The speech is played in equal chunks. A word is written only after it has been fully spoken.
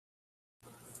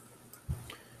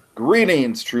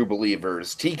Greetings, true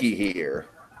believers. Tiki here.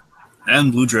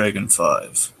 And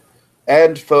BlueDragonFive.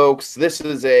 And, folks, this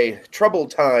is a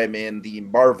troubled time in the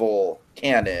Marvel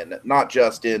canon, not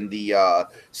just in the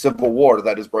Civil War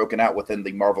that has broken out within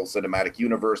the Marvel Cinematic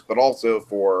Universe, but also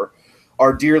for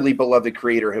our dearly beloved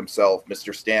creator himself,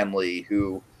 Mr. Stan Lee,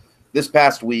 who this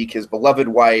past week, his beloved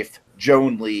wife,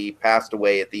 Joan Lee, passed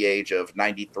away at the age of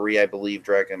 93, I believe,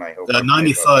 Dragon. I hope I'm right about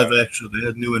 95, that. actually. They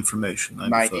had new information.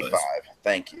 95. 95.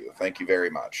 Thank you. Thank you very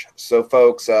much. So,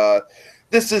 folks,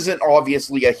 this isn't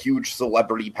obviously a huge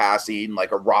celebrity passing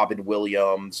like a Robin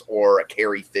Williams or a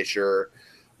Carrie Fisher,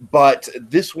 but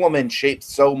this woman shaped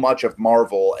so much of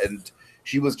Marvel, and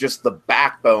she was just the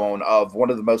backbone of one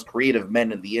of the most creative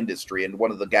men in the industry and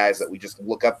one of the guys that we just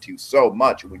look up to so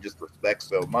much and we just respect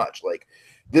so much. Like,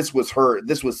 this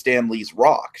was Stan Lee's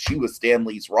rock. She was Stan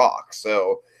Lee's rock.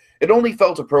 So it only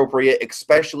felt appropriate,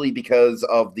 especially because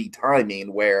of the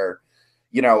timing where,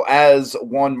 as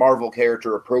one Marvel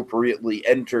character appropriately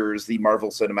enters the Marvel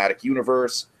Cinematic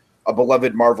Universe, a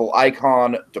beloved Marvel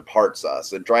icon departs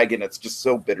us. And Dragon, it's just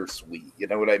so bittersweet. You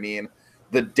know what I mean?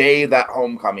 The day that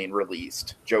Homecoming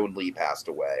released, Joan Lee passed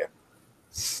away.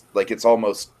 It's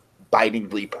almost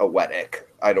bitingly poetic.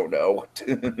 I don't know.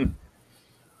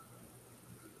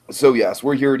 So yes,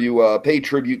 we're here to pay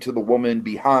tribute to the woman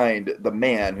behind the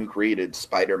man who created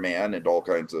Spider-Man and all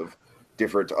kinds of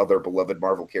different other beloved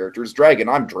Marvel characters. Dragon,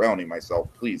 I'm drowning myself.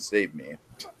 Please save me.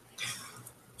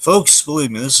 Folks,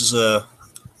 believe me,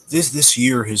 this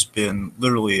year has been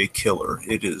literally a killer.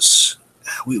 It is.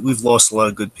 We've lost a lot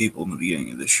of good people in the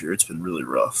beginning of this year. It's been really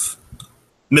rough.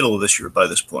 Middle of this year, by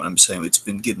this point, I'm saying it's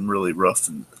been getting really rough,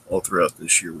 and all throughout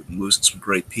this year, we've been losing some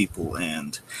great people,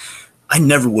 and I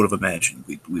never would have imagined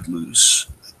we'd lose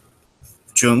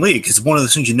Joan Lee, because one of the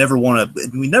things you never want to,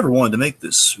 we never wanted to make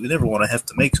this. We never want to have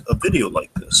to make a video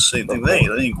like this. Same thing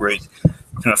with any great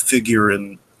kind of figure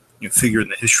in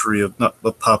the history of not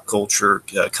of pop culture,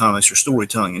 comics, or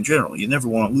storytelling in general. You never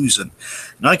want to lose an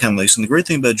icon like this. And the great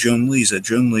thing about Joan Lee is that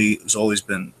Joan Lee has always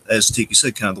been, as Tiki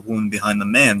said, kind of the woman behind the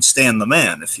man, Stan the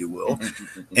man, if you will,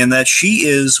 and that she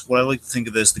is what I like to think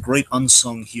of as the great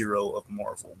unsung hero of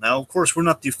Marvel. Now, of course, we're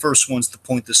not the first ones to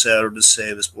point this out or to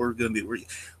say this. We're going to be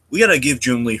we got to give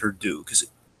Joan Lee her due, because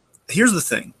here's the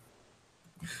thing.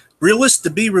 To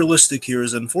be realistic here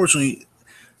is, unfortunately,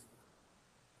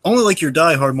 only like your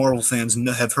diehard Marvel fans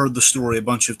have heard the story a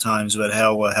bunch of times about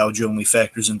how Joan Lee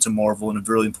factors into Marvel in a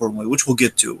really important way, which we'll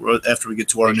get to right after we get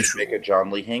to our initial. Make a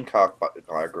John Lee Hancock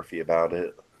biography about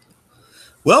it.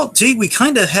 Well, T, we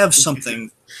kind of have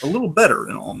something a little better,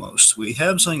 and almost we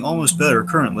have something almost better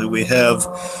currently.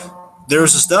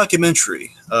 There's this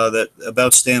documentary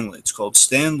about Stan Lee. It's called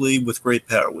Stan Lee with Great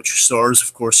Power, which stars,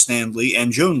 of course, Stan Lee,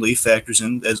 and Joan Lee factors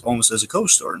in as almost as a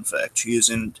co-star. In fact, she is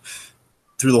in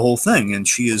through the whole thing, and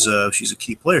she's a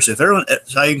key player. So if everyone,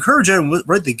 I encourage everyone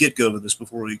right at the get go of this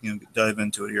before we dive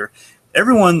into it here.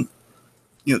 Everyone,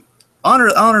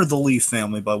 honor the Lee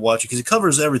family by watching, because it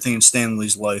covers everything in Stan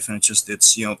Lee's life, and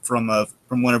it's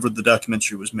from whenever the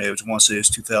documentary was made, which I want to say is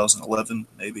 2011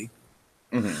 maybe.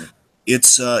 Mm-hmm.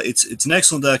 It's an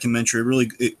excellent documentary.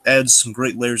 It adds some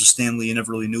great layers of Stan Lee you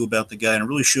never really knew about the guy, and it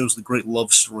really shows the great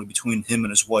love story between him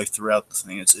and his wife throughout the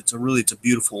thing. It's a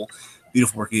beautiful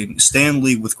working Stan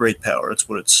Lee with great power. That's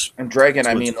what it's. And Dragon,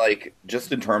 I mean,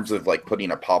 just in terms of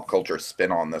putting a pop culture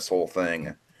spin on this whole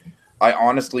thing, I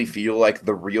honestly feel like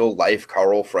the real life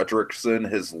Carl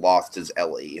Fredricksen has lost his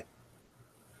Ellie.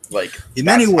 In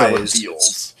many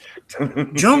ways,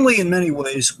 Joan Lee in many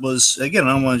ways was, again,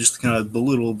 I don't want to just kind of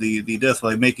belittle the death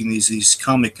by making these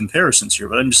comic comparisons here,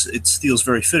 but it feels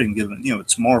very fitting given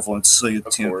it's Marvel and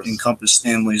it's encompassed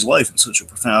Stan Lee's life in such a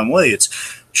profound way.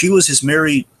 She was his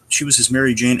Mary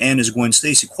Jane and his Gwen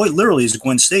Stacy, quite literally his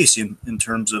Gwen Stacy in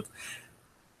terms of.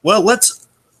 Well, let's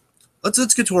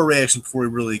get to our reaction before we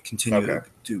really continue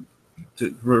to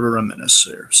reminisce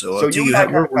there. So you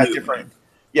had different.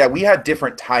 Yeah, we had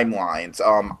different timelines.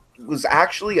 It was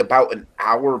actually about an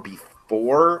hour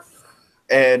before,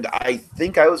 and I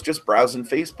think I was just browsing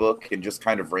Facebook and just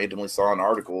kind of randomly saw an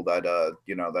article that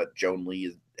that Joan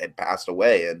Lee had passed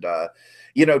away, and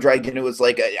Dragon, it was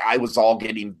I was all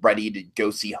getting ready to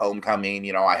go see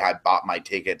Homecoming. I had bought my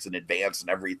tickets in advance and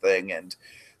everything, and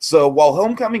so while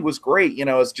Homecoming was great,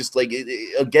 it's just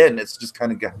again, it's just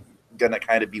kind of gonna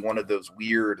kind of be one of those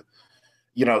weird,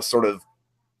 sort of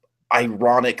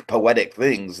ironic, poetic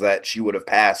things that she would have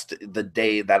passed the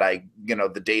day that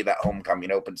the day that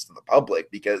Homecoming opens to the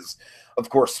public, because of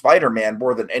course Spider-Man,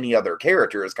 more than any other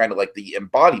character, is kind of like the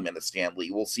embodiment of Stan Lee.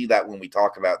 We'll see that when we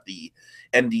talk about the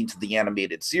ending to the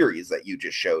animated series that you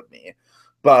just showed me.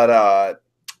 But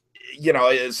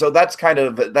so that's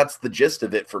the gist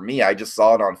of it for me. I just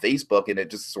saw it on Facebook, and it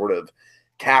just sort of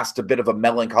cast a bit of a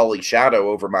melancholy shadow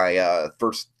over my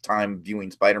first time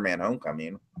viewing Spider-Man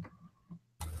Homecoming.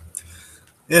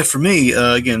 Yeah, for me,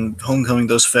 again, Homecoming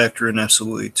does factor in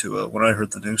absolutely to when I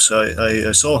heard the news. So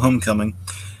I saw Homecoming,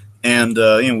 and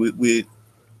we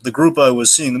the group I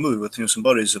was seeing the movie with, some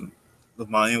buddies of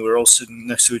mine, we were all sitting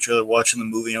next to each other watching the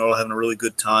movie, and all having a really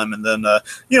good time. And then,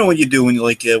 what you do when you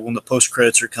when the post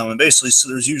credits are coming, basically, so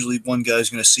there's usually one guy's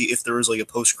going to see if there is like a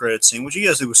post credit scene, which you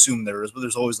guys do assume there is, but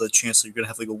there's always that chance that you're going to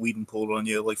have like a weed and pulled on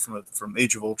you, like from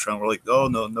Age of Ultron. We're like, oh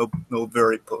no,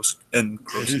 very post end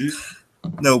credits.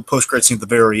 No post credit scene at the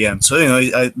very end. So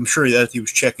I'm sure that he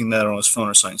was checking that on his phone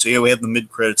or something. So we have the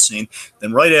mid credit scene.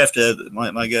 Then right after that,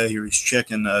 my guy here, he's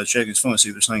checking his phone to see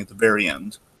if there's something at the very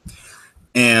end.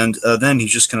 And then he's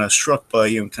just kind of struck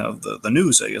by kind of the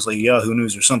news, I guess, like Yahoo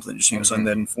News or something, just something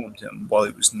that informed him while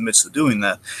he was in the midst of doing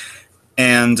that.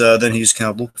 And then he just kind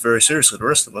of looked very seriously at the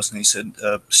rest of us, and he said,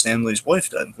 Stan Lee's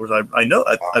wife died. Of course, I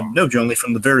know Joan Lee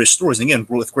from the various stories, and again,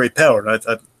 with great power. And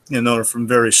I've know her from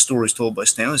various stories told by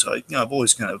Stan Lee. So I've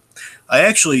always kind of,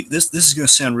 this is going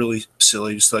to sound really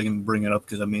silly, just so I can bring it up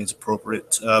because I mean it's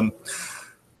appropriate.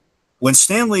 When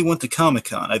Stan Lee went to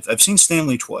Comic-Con, I've seen Stan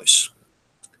Lee twice,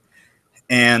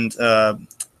 and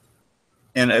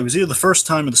it was either the first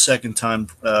time or the second time.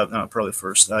 No, probably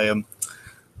first. I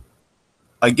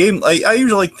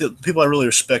usually like the people I really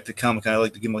respect at Comic-Con. I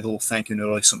like to give them like a little thank you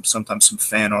note, like sometimes some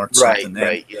fan art, something.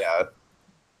 Right, yeah.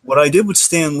 What I did with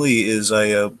Stan Lee is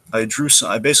I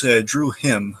drew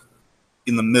him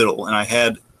in the middle,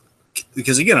 and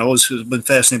because again I've always been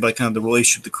fascinated by kind of the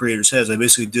relationship the creators has. I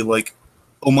basically did like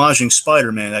homaging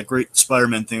Spider-Man, that great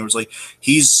Spider-Man thing. Where it was like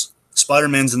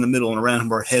Spider-Man's in the middle, and around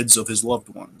him are heads of his loved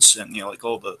ones, and like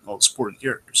all the supporting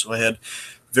characters. So I had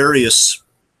various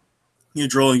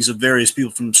drawings of various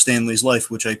people from Stan Lee's life,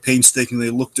 which I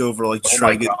painstakingly looked over, like to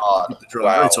try to get the drawing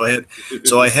right.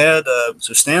 So I had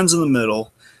Stan's in the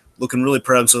middle, looking really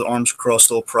proud, so the arms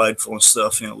crossed, all prideful and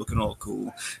stuff, looking all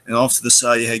cool. And off to the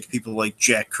side, you had people like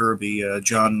Jack Kirby,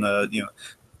 John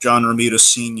Romita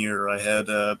Sr. I had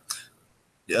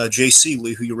J.C.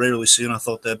 Lee, who you rarely see, and I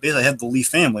thought that bit. I had the Lee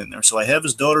family in there, so I have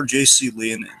his daughter J.C.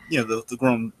 Lee, and the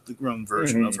grown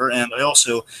version of her, and I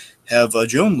also have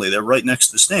Joan Lee there right next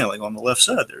to Stan, like on the left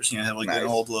side. There's have like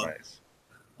all the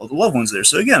loved ones there.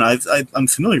 So again, I'm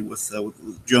familiar with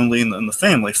Joan Lee and the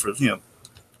family for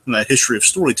from that history of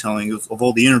storytelling of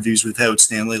all the interviews we've had with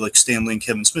Stan Lee, like Stan Lee and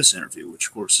Kevin Smith's interview, which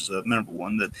of course is a memorable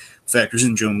one that factors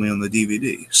in Joan Lee on the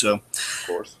DVD. So, of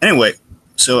course. Anyway,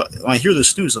 so when I hear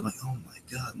this news, I'm like, oh my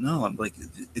God, no! I'm like,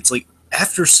 it's like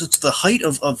after such the height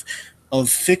of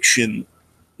fiction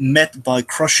met by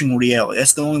crushing reality.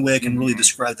 That's the only way I can really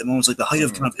describe the moment. It's like the height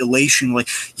of kind of elation, like,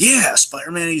 yeah,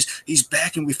 Spider-Man, he's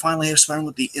back, and we finally have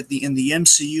Spider-Man in the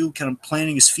MCU, kind of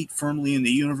planting his feet firmly in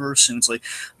the universe. And it's like,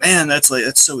 man,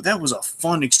 that was a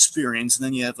fun experience. And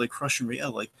then you have like crushing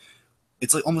reality, like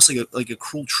it's like almost like a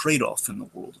cruel trade-off in the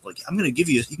world. Like, I'm gonna give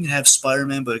you can have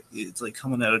Spider-Man, but it's like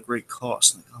coming at a great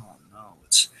cost. Like, oh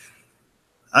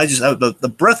no, the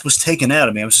breath was taken out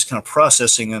of me. I was just kind of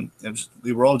processing, and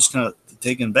we were all just kind of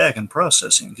taken back and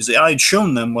processing, because I had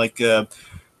shown them like a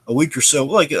week or so,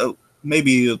 like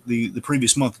maybe the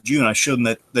previous month of June. I showed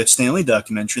them that Stan Lee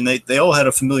documentary, and they all had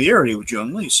a familiarity with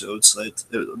Joan Lee, so it's like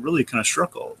it really kind of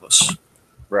struck all of us.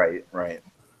 Right.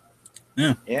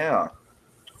 Yeah.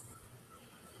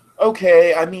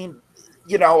 Okay, I mean,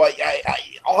 I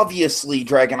obviously,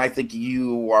 Dragon, I think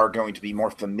you are going to be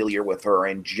more familiar with her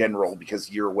in general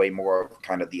because you're way more of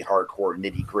kind of the hardcore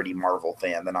nitty-gritty Marvel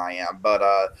fan than I am. But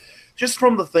just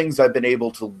from the things I've been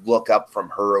able to look up from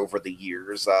her over the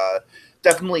years,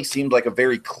 definitely seemed like a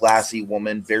very classy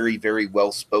woman, very, very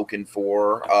well-spoken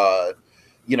for,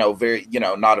 very,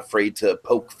 not afraid to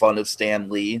poke fun of Stan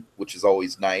Lee, which is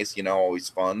always nice, always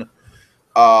fun.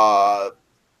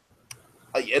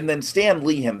 And then Stan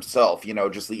Lee himself,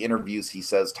 just the interviews he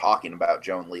says talking about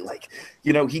Joan Lee, like,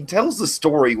 he tells the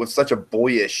story with such a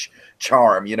boyish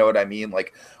charm, you know what I mean?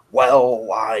 Like, well,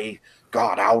 I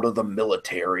got out of the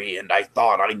military and I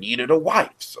thought I needed a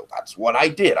wife, so that's what I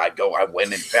did. I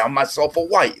went and found myself a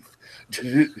wife.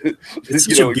 It's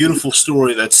such a beautiful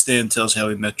story that Stan tells how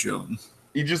he met Joan.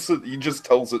 He just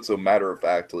tells it so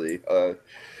matter-of-factly.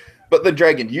 But then,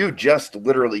 Dragon, you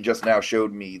literally just now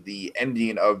showed me the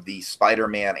ending of the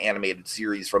Spider-Man animated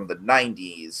series from the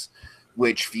 90s,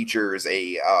 which features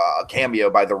a cameo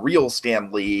by the real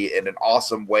Stan Lee in an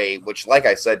awesome way, which, like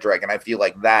I said, Dragon, I feel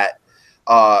like that,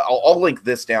 I'll link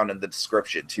this down in the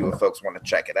description, too, if folks want to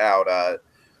check it out.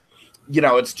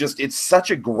 it's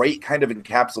such a great kind of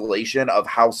encapsulation of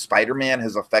how Spider-Man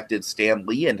has affected Stan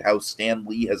Lee and how Stan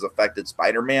Lee has affected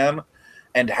Spider-Man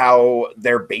and how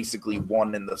they're basically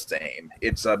one and the same.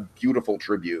 It's a beautiful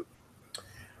tribute.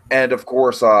 And of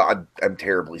course, I'm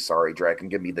terribly sorry, Dragon.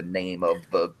 Give me the name of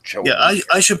the show. Yeah,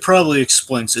 I should probably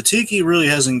explain. So Tiki really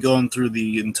hasn't gone through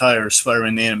the entire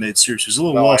Spider-Man animated series. He's a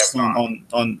little lost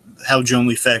on how Joan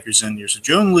Lee factors in here. So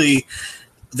Joan Lee,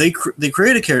 they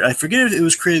created a character. I forget if it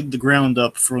was created the ground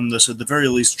up from this. At the very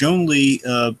least, Joan Lee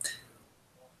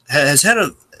has had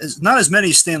not as many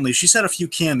as Stan Lee. She's had a few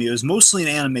cameos, mostly in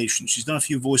animation. She's done a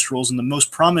few voice roles, and the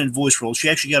most prominent voice role, she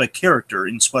actually got a character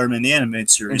in Spider-Man the animated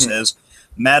series as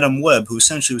Madam Web, who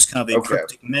essentially was kind of a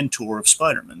cryptic mentor of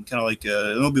Spider-Man, kind of like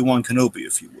an Obi-Wan Kenobi,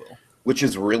 if you will. Which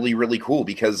is really, really cool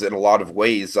because in a lot of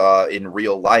ways, in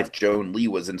real life, Joan Lee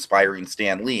was inspiring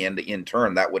Stan Lee, and in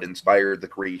turn, that would inspire the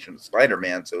creation of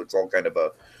Spider-Man. So it's all kind of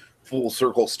a full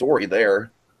circle story there.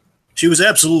 She was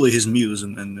absolutely his muse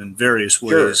in various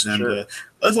ways, and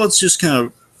let's just kind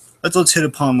of let's hit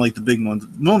upon like the big one. The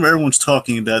moment everyone's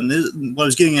talking about, and what I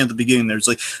was getting at the beginning there, it's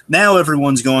like now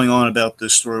everyone's going on about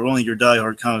this story. Only your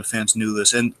diehard comic fans knew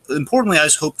this, and importantly, I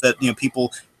just hope that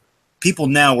people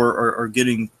now are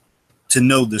getting to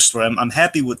know this story. I'm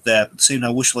happy with that. At the same time,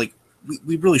 I wish we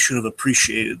really should have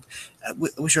appreciated. I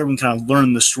wish everyone kind of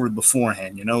learned the story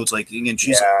beforehand. It's like again,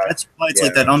 that's why it's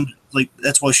like that.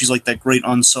 That's why she's like that great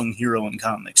unsung hero in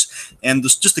comics. And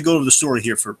just to go over the story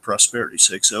here for prosperity's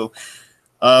sake. So,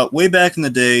 way back in the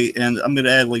day, and I'm going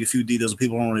to add like a few details that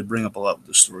people don't really bring up a lot with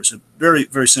this story. So very,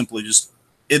 very simply, just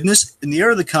in the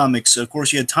era of the comics, of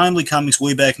course, you had Timely Comics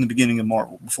way back in the beginning of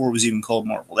Marvel, before it was even called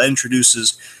Marvel. That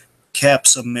introduces Cap,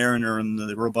 Submariner, and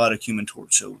the robotic Human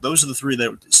Torch. So those are the three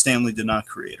that Stan Lee did not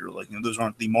create, or those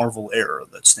aren't the Marvel era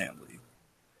that Stan Lee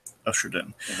ushered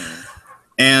in.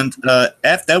 And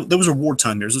after that was a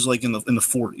wartime years. This was like in the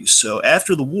 40s. So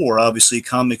after the war, obviously,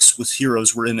 comics with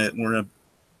heroes were in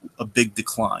a big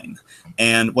decline.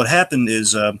 And what happened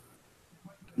is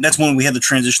that's when we had the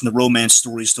transition to romance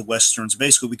stories to westerns.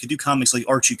 Basically, we could do comics like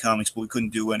Archie comics, but we couldn't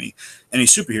do any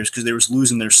superheroes because they were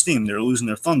losing their steam. They were losing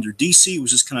their thunder. DC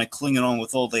was just kind of clinging on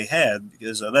with all they had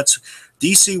because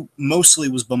DC mostly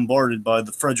was bombarded by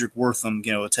the Frederick Wortham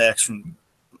attacks on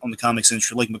the comics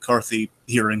industry, like McCarthy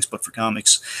hearings, but for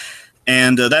comics.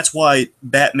 And that's why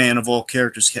Batman, of all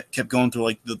characters, kept going through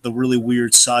like the really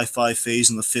weird sci-fi phase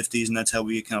in the 50s, and that's how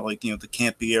we kind of like the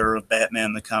campy era of Batman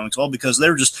in the comics, all because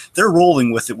they're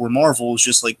rolling with it. Where Marvel is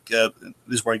just like this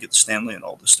is where I get the Stan Lee and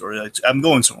all this story. I'm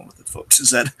going somewhere with it, folks. Is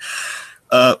that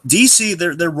DC?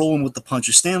 They're rolling with the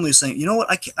punches. Stan Lee is saying, you know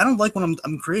what? I don't like what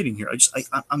I'm creating here.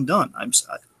 I'm done.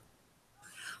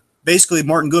 Basically,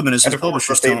 Martin Goodman is his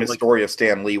publisher. The famous story of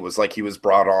Stan Lee was like he was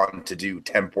brought on to do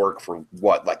temp work for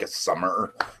like a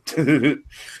summer.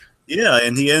 Yeah,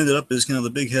 and he ended up as kind of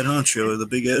the big head honcho, the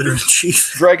big editor in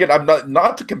chief. Dragon, I'm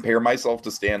not to compare myself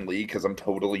to Stan Lee because I'm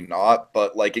totally not,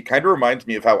 but like it kind of reminds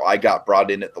me of how I got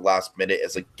brought in at the last minute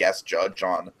as a guest judge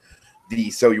on the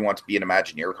So You Want to Be an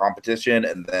Imagineer competition,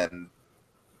 and then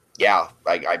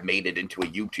I made it into a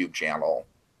YouTube channel.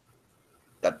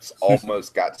 That's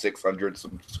almost got 600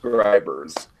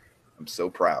 subscribers. I'm so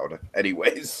proud.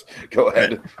 Anyways, go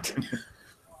ahead.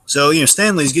 So,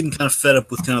 Stan Lee's getting kind of fed up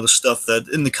with kind of the stuff that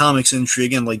in the comics industry,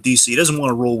 again, like DC, he doesn't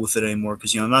want to roll with it anymore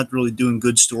because, not really doing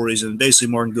good stories. And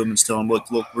basically Martin Goodman's telling him,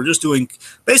 look, we're just doing,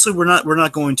 basically we're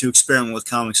not going to experiment with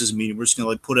comics as a medium. We're just going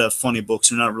to like put out funny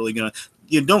books. We're not really going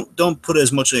to, don't put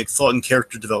as much like thought in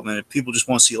character development. People just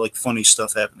want to see like funny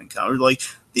stuff happening. Like,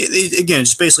 again,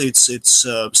 it's basically it's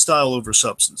style over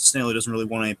substance. Stan Lee doesn't really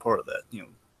want any part of that.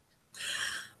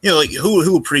 Like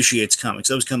who appreciates comics?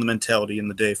 That was kind of the mentality in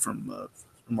the day from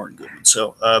Martin Goodman.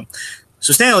 So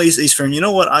Stan Lee, he's figuring, you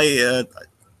know what?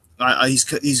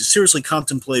 He's seriously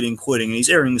contemplating quitting, and he's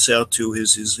airing this out to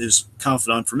his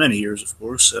confidant for many years, of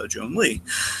course, Joan Lee,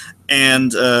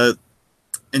 and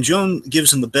Joan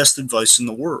gives him the best advice in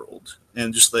the world.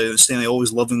 And just Stanley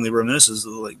always lovingly reminisces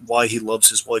of like why he loves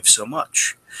his wife so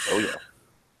much. Oh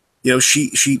yeah.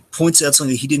 She points out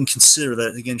something that he didn't consider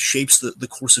that again shapes the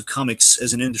course of comics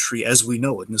as an industry as we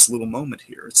know it in this little moment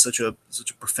here. It's such a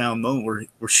profound moment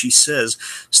where she says,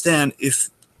 Stan, if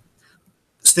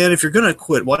you're gonna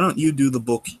quit, why don't you do the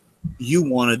book you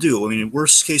want to do? I mean, in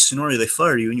worst case scenario, they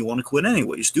fire you and you want to quit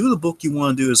anyways. Do the book you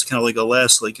want to do as kind of like a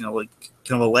last kind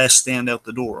of a last stand out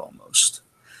the door almost.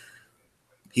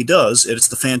 He does, and it's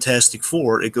the Fantastic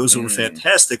Four. It goes over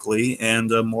fantastically, and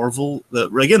Marvel. The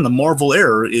Marvel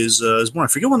era is born. I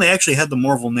forget when they actually had the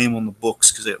Marvel name on the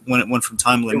books because when it went from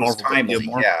Timely Marvel. Timely,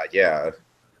 yeah.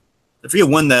 I forget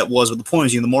when that was, but the point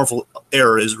is, the Marvel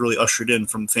era is really ushered in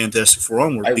from Fantastic Four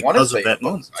onward because of that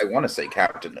moment. I want to say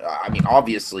Captain. I mean,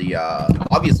 obviously,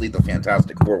 the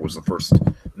Fantastic Four was the first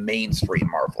mainstream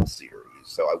Marvel series,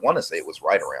 so I want to say it was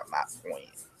right around that point.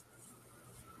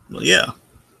 Well, yeah.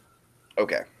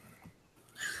 Okay.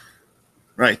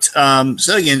 Right.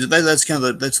 So again, that's kind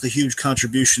of that's the huge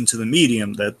contribution to the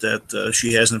medium that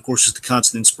she has, and of course, is the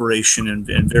constant inspiration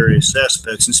in various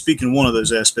aspects. And speaking of one of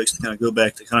those aspects, to kind of go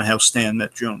back to kind of how Stan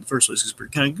met Joan in the first place, because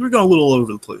we're going a little all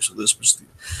over the place with this, but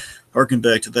harken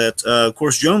back to that. Of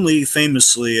course, Joan Lee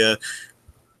famously,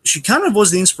 she kind of was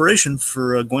the inspiration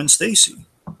for Gwen Stacy.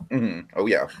 Mm-hmm. Oh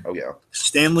yeah.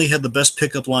 Stan Lee had the best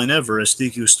pickup line ever, as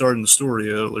Tiki was starting the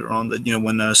story earlier on. That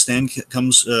when Stan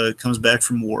comes back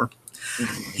from war.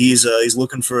 He's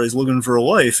looking for a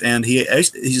wife, and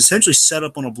he's essentially set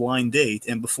up on a blind date.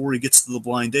 And before he gets to the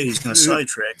blind date, he's kind of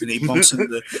sidetracked, and he bumps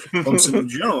into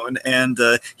Joan, and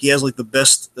he has like the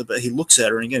best. He looks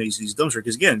at her, and again, he's dumbstruck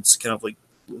because again, it's kind of like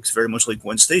looks very much like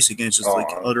Gwen Stacy. Again, it's just like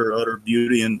utter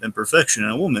beauty and perfection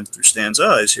in a woman through Stan's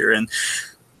eyes here, and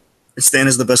Stan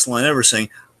has the best line ever, saying,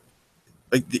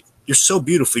 like, "You're so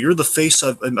beautiful. You're the face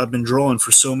I've been drawing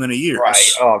for so many years."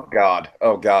 Right. Oh God.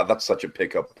 That's such a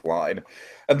pickup line.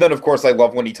 And then, of course, I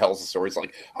love when he tells the story. He's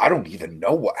like, "I don't even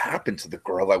know what happened to the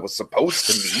girl I was supposed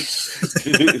to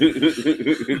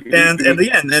meet."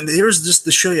 and here's just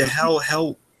to show you how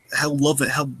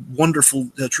wonderful,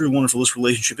 truly wonderful this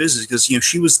relationship is because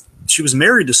she was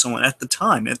married to someone at the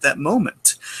time, at that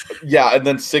moment. Yeah, and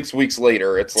then 6 weeks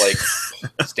later, it's like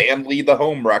Stan Lee, the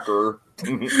homewrecker.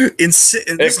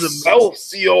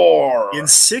 Excelsior! In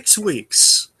 6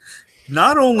 weeks,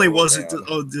 not only was it.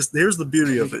 Here's the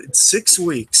beauty of it. In 6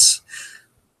 weeks,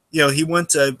 he went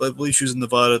to, I believe she was in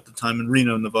Nevada at the time, in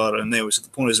Reno, Nevada, and they was at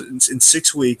the point is in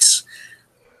 6 weeks.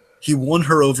 He won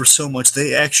her over so much.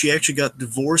 They actually got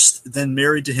divorced, then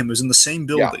married to him. It was in the same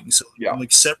building,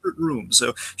 like separate rooms.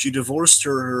 So she divorced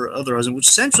her other husband, which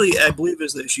essentially I believe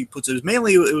is that she puts it.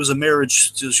 Mainly, it was a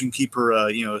marriage so she can keep her,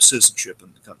 citizenship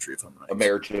in the country. If I'm right, a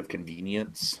marriage of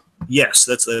convenience. Yes,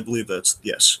 I believe that's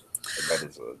yes. That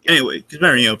is anyway, because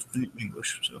marrying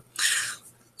English.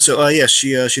 So yes,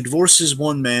 she divorces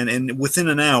one man, and within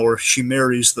an hour, she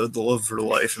marries the love of her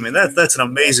life. I mean, that's an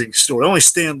amazing story.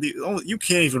 You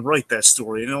can't even write that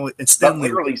story. And Stan Lee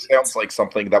literally sounds like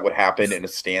something that would happen in a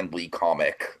Stan Lee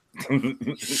comic. Oh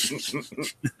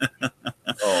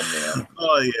man.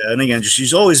 Oh yeah, and again,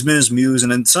 she's always been his muse,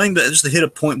 and then something that just to hit a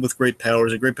point with Great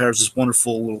Powers. And Great Powers is this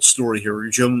wonderful little story here,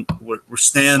 where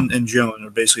Stan and Joan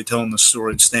are basically telling the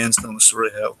story, and Stan's telling the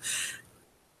story how.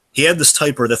 He had this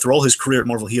typewriter that through all his career at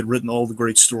Marvel, he had written all the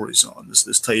great stories on.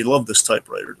 He loved this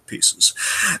typewriter to pieces.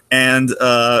 And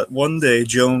one day,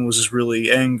 Joan was just really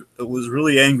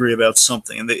angry about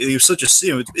something. And he was such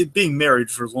a being married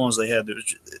for as long as they had,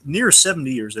 near 70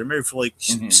 years. They're married for like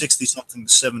 60 something to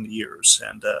 70 years.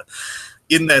 And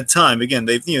in that time, again,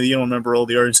 you don't remember all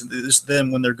the arguments.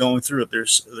 Then when they're going through it, they're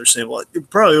saying, well,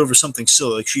 probably over something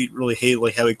silly. Like she really hated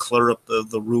like how he cluttered up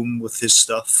the room with his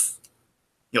stuff.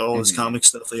 All his comic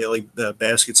stuff. They had like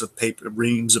baskets of paper,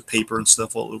 reams of paper, and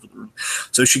stuff all over the room.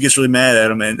 So she gets really mad at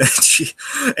him, and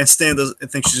Stan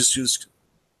thinks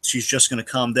she's just going to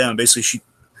calm down. Basically, she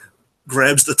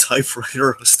grabs the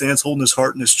typewriter. Stan's holding his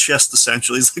heart in his chest.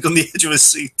 Essentially, he's like on the edge of his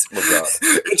seat,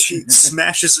 and she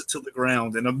smashes it to the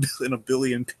ground in a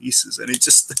billion pieces. And he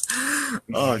just,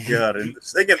 oh god! And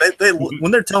again, they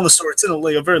when they're telling the story, it's in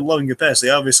a very loving capacity.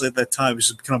 Obviously, at that time, it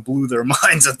just kind of blew their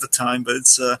minds at the time, but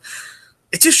it's.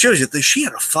 It just shows you that she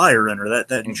had a fire in her,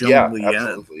 that Joan Lee.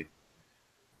 Absolutely.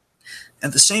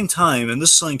 At the same time, and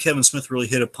this is something Kevin Smith really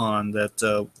hit upon,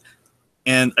 that,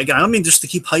 and again, I don't mean just to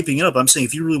keep hyping it up. I'm saying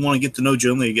if you really want to get to know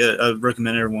Joan Lee, I would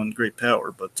recommend everyone Great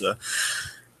Power. But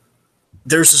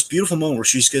there's this beautiful moment where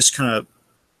she's just kind of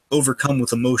overcome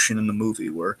with emotion in the movie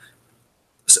where,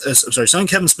 I'm sorry, something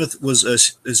Kevin Smith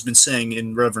has been saying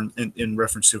in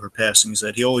reference to her passing is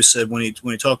that he always said when he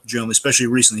talked to Joan Lee, especially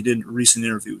recently, he did a recent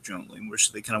interview with Joan Lee in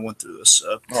which they kind of went through this.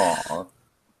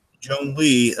 Joan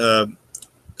Lee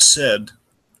said,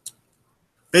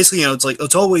 basically,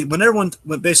 it's always when everyone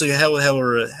basically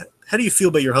how do you feel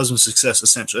about your husband's success?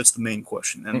 Essentially, that's the main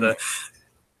question, and.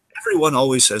 Everyone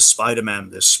always says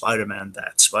Spider-Man this, Spider-Man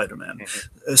that, Spider-Man,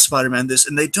 Spider-Man this,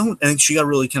 and they don't. And she got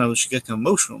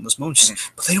emotional in this moment. She said,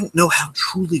 but they don't know how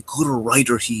truly good a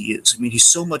writer he is. I mean, he's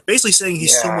so much. Basically, saying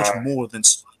he's so much more than.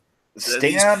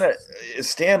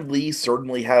 Stan Lee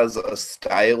certainly has a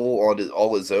style on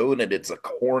all his own, and it's a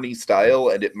corny style,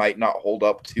 and it might not hold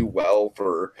up too well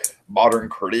for modern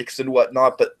critics and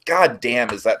whatnot. But god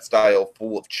damn, is that style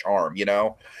full of charm? You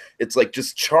know, it's like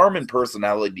just charm and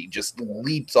personality just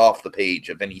leaps off the page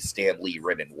of any Stan Lee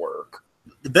written work.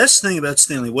 The best thing about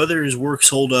Stanley, whether his works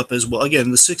hold up as well, again,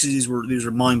 the '60s these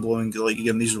are mind blowing. Like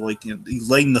again, these are like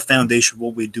laying the foundation of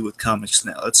what we do with comics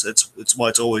now. That's why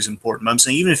it's always important. But I'm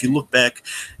saying even if you look back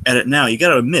at it now, you got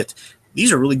to admit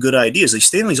these are really good ideas. Like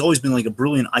Stanley's always been like a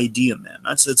brilliant idea man.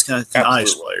 That's kind of thing I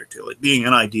aspire to, like being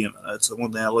an idea man. That's the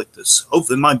one thing I like. This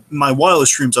hopefully my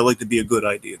wildest dreams, I like to be a good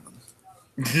idea man.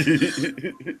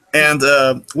 And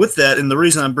with that, and the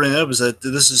reason I'm bringing it up is that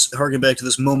this is harking back to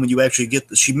this moment you actually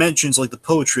get. She mentions like the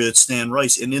poetry that Stan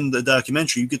writes, and in the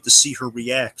documentary, you get to see her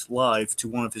react live to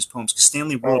one of his poems because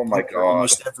Stanley wrote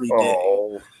almost every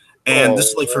day. And this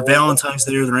is like for Valentine's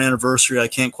Day or their anniversary. I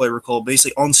can't quite recall.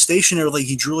 Basically, on stationery, like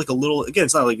he drew like a little. Again,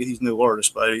 it's not like he's no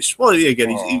artist, but he's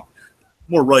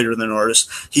more writer than artist.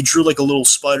 He drew like a little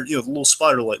spider, the little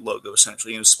spider-like logo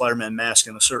essentially, Spider-Man mask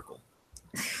in a circle.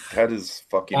 That is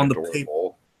fucking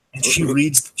adorable. And she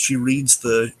reads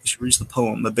the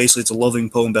poem. But basically, it's a loving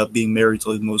poem about being married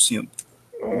to the most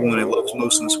woman he loves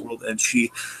most in this world. And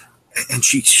she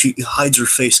hides her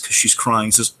face because she's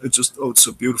crying. It's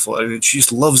so beautiful. I mean, she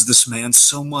just loves this man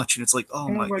so much, and it's like, oh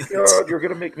my god, you're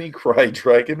gonna make me cry,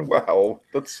 Dragon. Wow,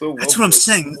 that's so. That's what I'm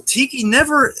saying. Tiki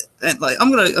never. And like,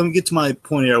 I'm gonna get to my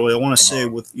point here. What I want to say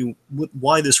with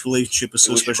why this relationship is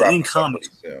so special in comics.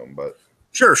 Soon, but.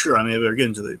 Sure. I mean, I better get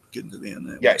into the end.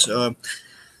 Anyway. Yeah. So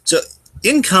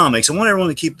in comics, I want everyone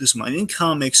to keep this in mind. In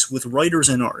comics, with writers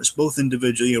and artists, both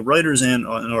individually, writers and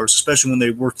artists, especially when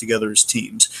they work together as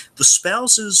teams, the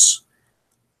spouses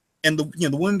and the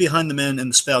women behind the men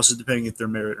and the spouses, depending if they're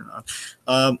married or not,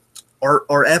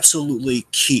 are absolutely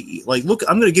key. Like, look,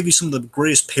 I'm going to give you some of the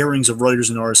greatest pairings of writers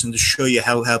and artists, and to show you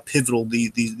how pivotal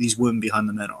these women behind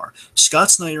the men are.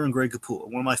 Scott Snyder and Greg Capullo,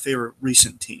 one of my favorite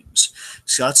recent teams.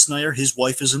 Scott Snyder, his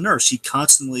wife is a nurse. He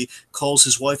constantly calls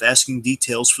his wife asking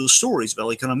details for the stories about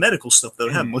like kind of medical stuff that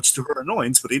would have much to her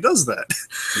annoyance, but he does that.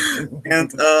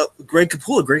 And Greg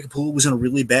Capullo was in a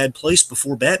really bad place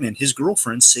before Batman. His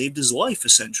girlfriend saved his life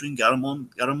essentially and got him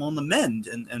on the mend.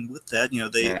 And with that,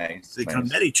 they kind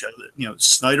of met each other.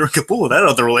 Snyder and Capullo, that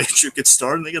other relationship gets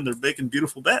started. Again, they're making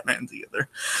beautiful Batman together.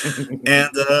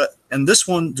 And this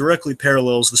one directly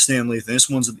parallels the Stan Lee thing. This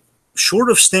one's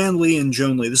short of Stan Lee and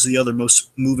Joan Lee. This is the other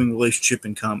most moving relationship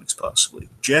in comics, possibly.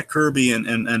 Jack Kirby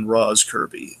and Roz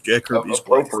Kirby. Jack Kirby's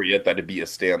appropriate that it'd be a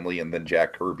Stan Lee and then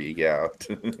Jack Kirby. Yeah,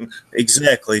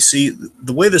 exactly. See,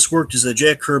 the way this worked is that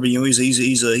Jack Kirby,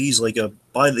 he's like a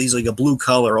blue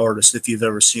collar artist, if you've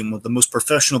ever seen one, the most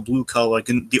professional blue collar, like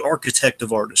the architect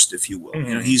of artists, if you will.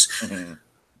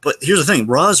 But here's the thing: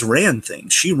 Roz ran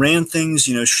things. She ran things.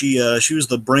 She was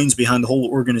the brains behind the whole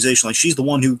organization. Like, she's the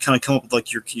one who kind of come up with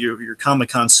like your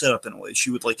Comic-Con setup in a way.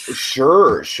 She would like.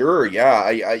 Sure, yeah.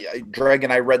 I Dragon.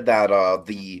 I read that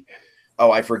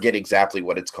I forget exactly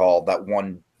what it's called. That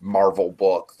one Marvel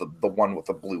book, the one with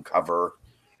the blue cover.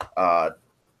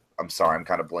 I'm sorry, I'm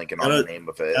kind of blanking on the name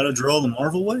of it. How to Draw the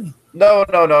Marvel Way? No.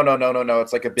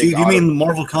 It's like a big. Dude, you mean the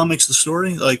Marvel Comics, the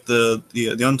story, like the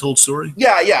untold story?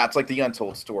 Yeah, it's like the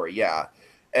untold story. Yeah,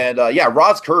 and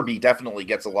Roz Kirby definitely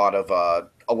gets a lot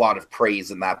of praise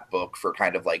in that book for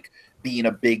kind of like being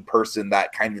a big person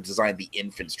that kind of designed the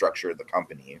infrastructure of the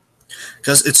company.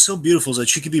 Because it's so beautiful that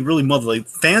she could be really motherly.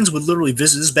 Fans would literally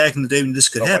visit. This is back in the day when this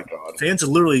could happen. Fans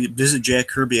would literally visit Jack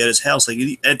Kirby at his house. Like,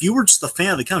 if you were just a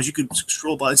fan of the comics, you could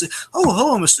stroll by and say, "Oh,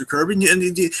 hello, Mr. Kirby,"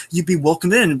 and you'd be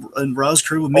welcomed in. And Roz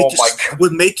Kirby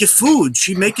would make you food.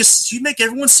 She'd make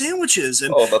everyone sandwiches.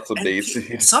 And, that's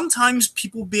amazing. Sometimes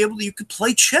people would be able to. You could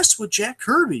play chess with Jack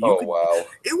Kirby. Wow!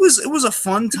 It was a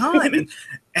fun time,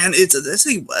 and it's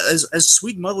as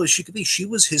sweet motherly as she could be. She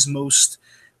was his most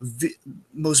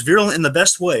virulent in the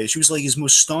best way. She was like his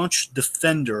most staunch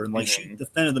defender, and like she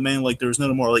defended the man like there was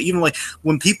no more. Like, even like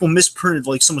when people misprinted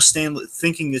like some of Stanley,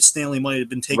 thinking that Stanley might have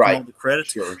been taking all the credit,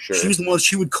 sure. She was the one.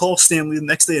 She would call Stanley the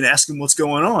next day and ask him what's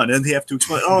going on, and they have to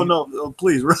explain. Oh no,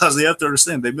 please, Roz, you have to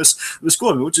understand they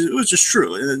misquoted me, which was just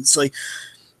true. And it's like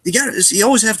you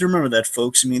always have to remember that,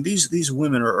 folks. I mean, these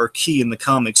women are key in the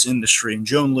comics industry, and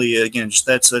Joan Lee, again, just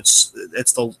that's one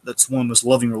of the most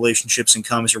loving relationships in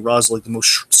comics. Or Roz, like the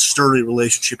most sturdy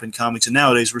relationship in comics, and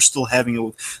nowadays we're still having it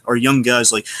with our young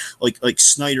guys like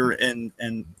Snyder and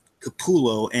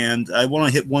Capullo. And I want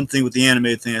to hit one thing with the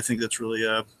animated thing. I think that's really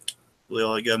all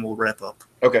I got, and we'll wrap up.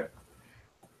 Okay.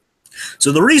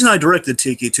 So the reason I directed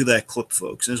Tiki to that clip,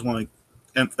 folks, I just want to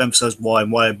emphasize why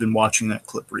I've been watching that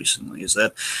clip recently, is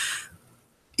that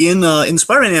in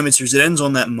Spider-Man animated series, it ends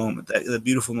on that moment, that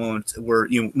beautiful moment where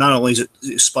not only is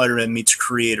it Spider-Man meets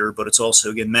creator, but it's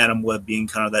also again Madam Web being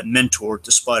kind of that mentor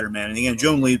to Spider-Man. And again,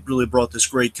 Joan Lee really brought this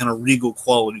great kind of regal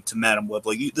quality to Madam Web.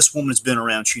 Like this woman has been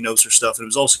around, she knows her stuff, and it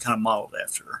was also kind of modeled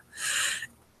after her.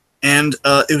 And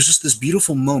it was just this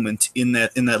beautiful moment in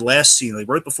that last scene, like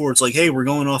right before it's like, hey, we're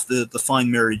going off the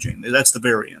find Mary Jane. That's the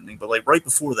very ending. But like right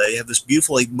before that, you have this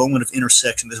beautiful like moment of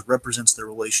intersection that represents their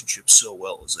relationship so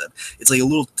well. Is that it's like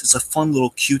it's a fun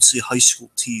little cutesy high school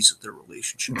tease of their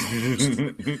relationship.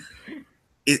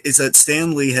 It's that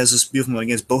Stan Lee has this beautiful moment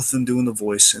against both of them doing the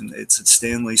voice, and it's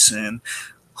Stan Lee saying,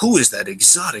 "Who is that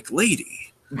exotic lady?"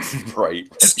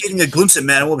 Right. Just getting a glimpse at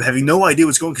Madam Web, having no idea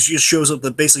what's going on, because she just shows up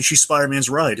that basically she's Spider-Man's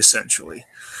ride, essentially.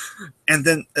 And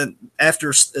then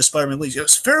after Spider-Man leaves, he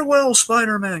goes, "Farewell,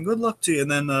 Spider-Man. Good luck to you."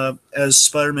 And then as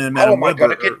Spider-Man and Madam Web... How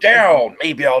am I going to get down?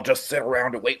 Maybe I'll just sit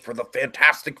around and wait for the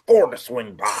Fantastic Four to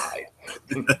swing by.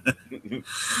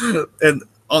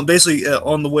 And basically,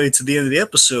 on the way to the end of the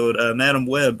episode, Madam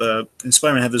Web and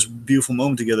Spider-Man have this beautiful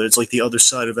moment together. It's like the other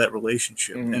side of that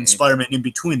relationship. Mm-hmm. And Spider-Man in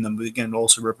between them, but again,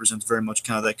 also represents very much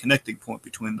kind of that connecting point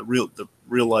between the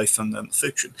real life and the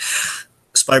fiction.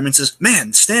 Spider-Man says,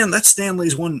 "Man, that's Stan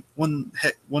Lee's one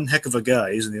heck of a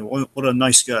guy, isn't he? What a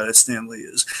nice guy that Stan Lee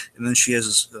is." And then she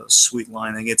has this sweet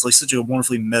line. And it's like such a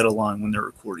wonderfully meta line when they're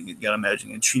recording it. You got to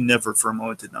imagine. And she never for a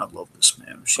moment did not love this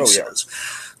man. She says,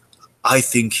 "I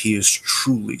think he is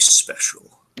truly special."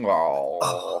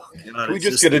 Oh, can we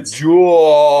just get a jewel?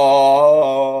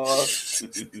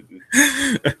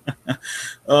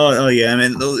 Oh yeah, I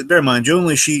mean, bear in mind, Joan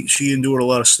Lee, she endured a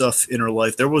lot of stuff in her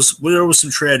life. There was some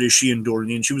tragedy she endured,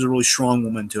 and she was a really strong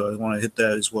woman too. I want to hit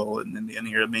that as well in the end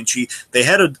here. I mean,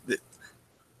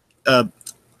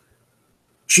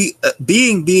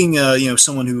 being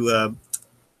someone who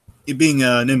being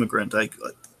an immigrant.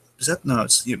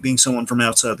 It's being someone from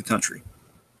outside the country.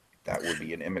 That would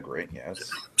be an immigrant,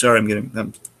 yes. Sorry, I'm getting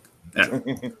them.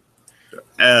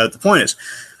 The point is,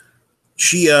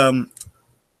 she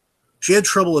had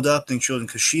trouble adopting children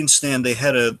because she and Stan they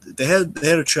had a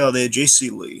child. They had J.C.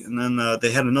 Lee, and then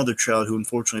they had another child who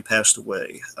unfortunately passed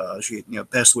away. She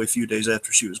passed away a few days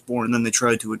after she was born, and then they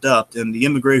tried to adopt. And the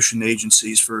immigration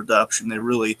agencies for adoption,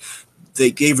 they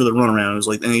gave her the runaround. It was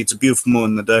like, and it's a beautiful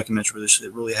moment in the documentary where they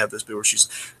really have this bit where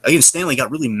Stanley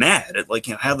got really mad at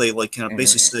how they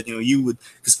basically said, you would,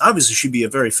 because obviously she'd be a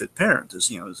very fit parent, because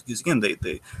again,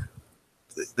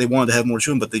 they wanted to have more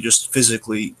children, but they just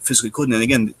physically couldn't. And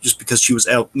again, just because she was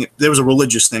out, there was a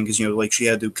religious thing, because she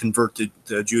had to convert to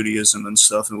Judaism and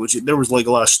stuff, and there was a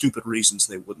lot of stupid reasons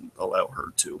they wouldn't allow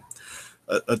her to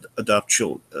adopt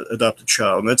a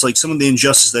child. And that's some of the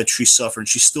injustice that she suffered.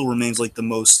 She still remains the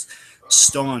most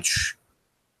staunch,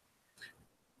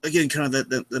 again, kind of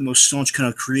the most staunch kind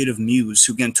of creative muse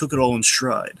who again took it all in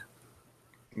stride.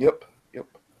 Yep.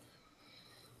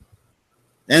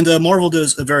 And Marvel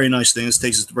does a very nice thing. This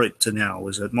takes us right to now.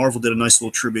 Is that Marvel did a nice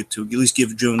little tribute to at least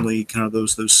give Joan Lee kind of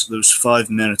those 5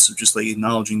 minutes of just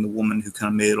acknowledging the woman who kind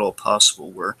of made it all possible.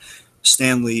 Where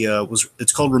Stan Lee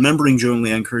it's called Remembering Joan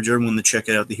Lee. I encourage everyone to check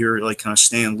it out to hear kind of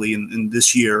Stan Lee in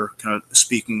this year kind of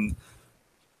speaking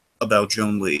about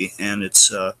Joan Lee, and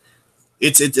it's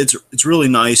really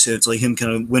nice. It's him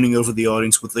kind of winning over the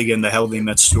audience with again the How They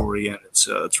Met story, and it's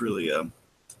really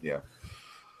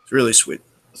it's really sweet.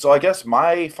 So I guess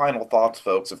my final thoughts,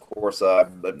 folks. Of course,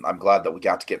 I'm glad that we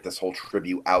got to get this whole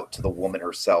tribute out to the woman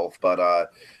herself, but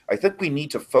I think we need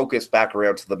to focus back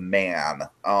around to the man.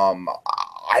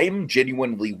 I'm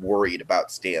genuinely worried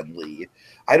about Stan Lee.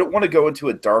 I don't want to go into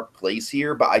a dark place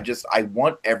here, but I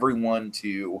want everyone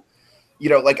to.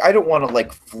 I don't want to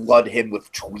flood him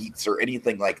with tweets or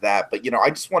anything like that, but I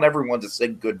just want everyone to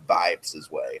send good vibes his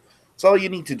way. That's all you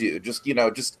need to do. Just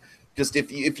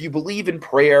if you believe in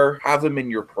prayer, have him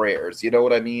in your prayers. You know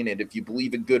what I mean? And if you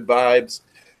believe in good vibes,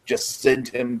 just send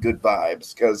him good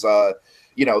vibes because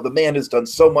the man has done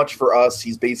so much for us.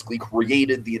 He's basically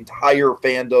created the entire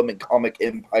fandom and comic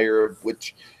empire,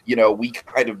 which we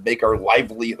kind of make our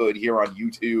livelihood here on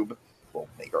YouTube. Well,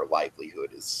 make our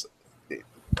livelihood is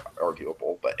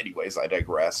arguable, but anyways, I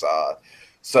digress.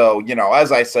 So,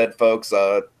 as I said, folks,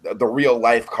 the real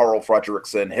life Carl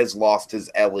Fredricksen has lost his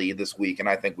Ellie this week, and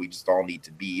I think we just all need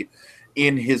to be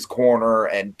in his corner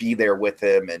and be there with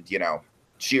him and,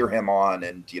 cheer him on.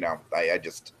 And, I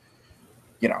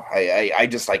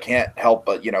can't help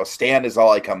but, Stan is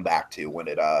all I come back to when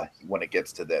it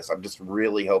gets to this. I just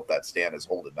really hope that Stan is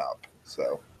holding up.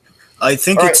 So I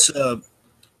think it's,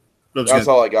 that's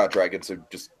all I got, Dragon. So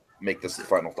just make this the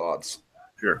final thoughts.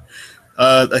 Sure.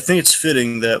 I think it's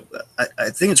fitting that I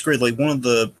think it's great. One of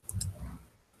the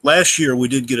last year we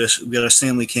got a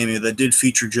Stan Lee cameo that did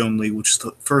feature Joan Lee, which is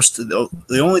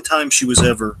the only time she was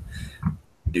ever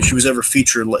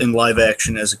featured in live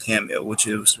action as a cameo, which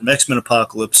it was from X-Men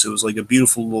Apocalypse. It was like a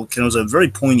beautiful little, it was a very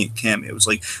poignant cameo. It was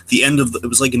like it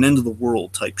was like an end of the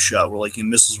world type shot where like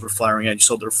missiles were firing at. You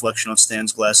saw the reflection on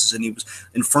Stan's glasses, and he was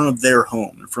in front of their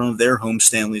home. In front of their home,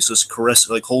 Stanley's just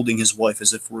caressing, like holding his wife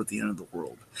as if we're at the end of the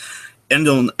world.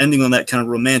 Ending on that kind of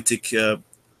romantic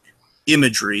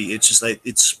imagery. It's just like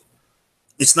it's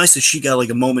nice that she got like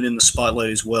a moment in the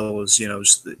spotlight as well as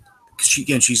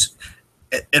she's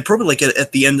and probably like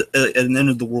at the end at an end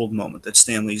of the world moment that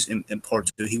Stanley's in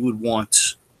part two. He would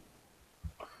want.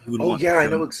 Oh yeah, I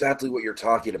know exactly what you're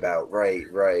talking about. Right.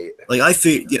 Like I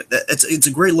feel, yeah, it's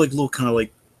a great like little kind of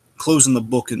like closing the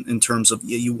book in terms of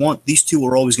you want these two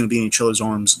are always going to be in each other's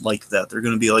arms like that. They're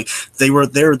going to be like they were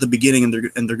there at the beginning and they're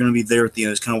going to be there at the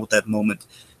end. It's kind of what that moment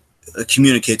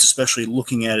communicates, especially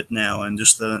looking at it now. And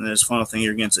just as final thing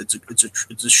here again,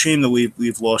 it's a shame that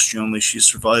we've lost Joan Lee. She's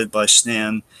survived by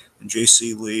Stan and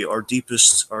J.C. Lee. Our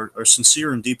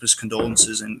sincere and deepest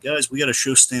condolences. And guys, we got to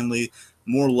show Stan Lee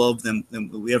more love than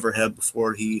we ever had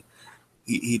before. He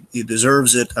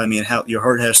deserves it. I mean, how your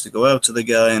heart has to go out to the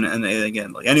guy. And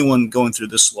again, like anyone going through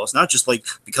this loss, not just like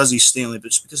because he's Stanley,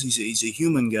 but just because he's a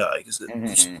human guy. Because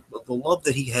the love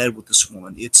that he had with this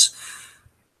woman,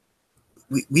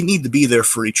 we need to be there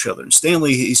for each other. And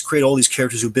Stanley, he's created all these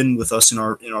characters who've been with us in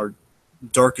our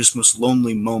darkest, most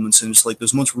lonely moments, and it's like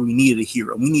those moments where we needed a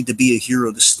hero. We need to be a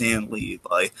hero to Stan Lee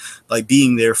by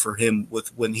being there for him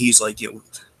when he's like,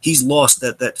 he's lost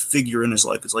that figure in his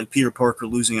life. It's like Peter Parker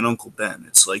losing an Uncle Ben.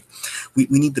 It's like we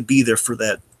need to be there for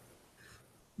that.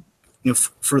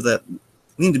 For that,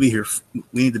 we need to be here.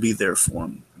 We need to be there for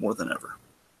him more than ever.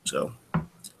 So,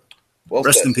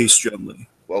 rest in peace, Joan Lee.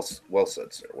 Well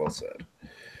said, sir. Well said.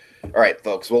 All right,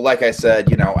 folks. Well, like I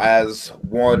said, as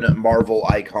one Marvel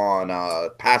icon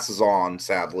passes on,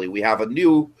 sadly, we have a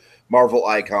new Marvel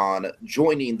icon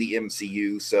joining the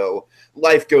MCU. So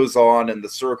life goes on in the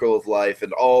circle of life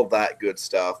and all that good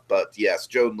stuff. But yes,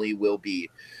 Joan Lee will be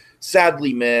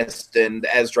sadly missed. And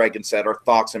as Dragon said, our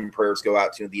thoughts and prayers go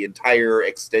out to the entire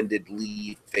extended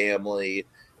Lee family,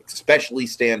 especially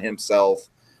Stan himself.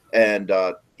 And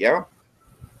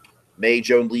may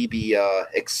Joan Lee be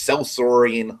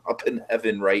excelsoring up in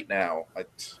heaven right now. I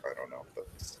don't know if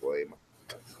that's lame.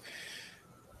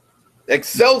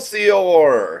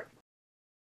 Excelsior!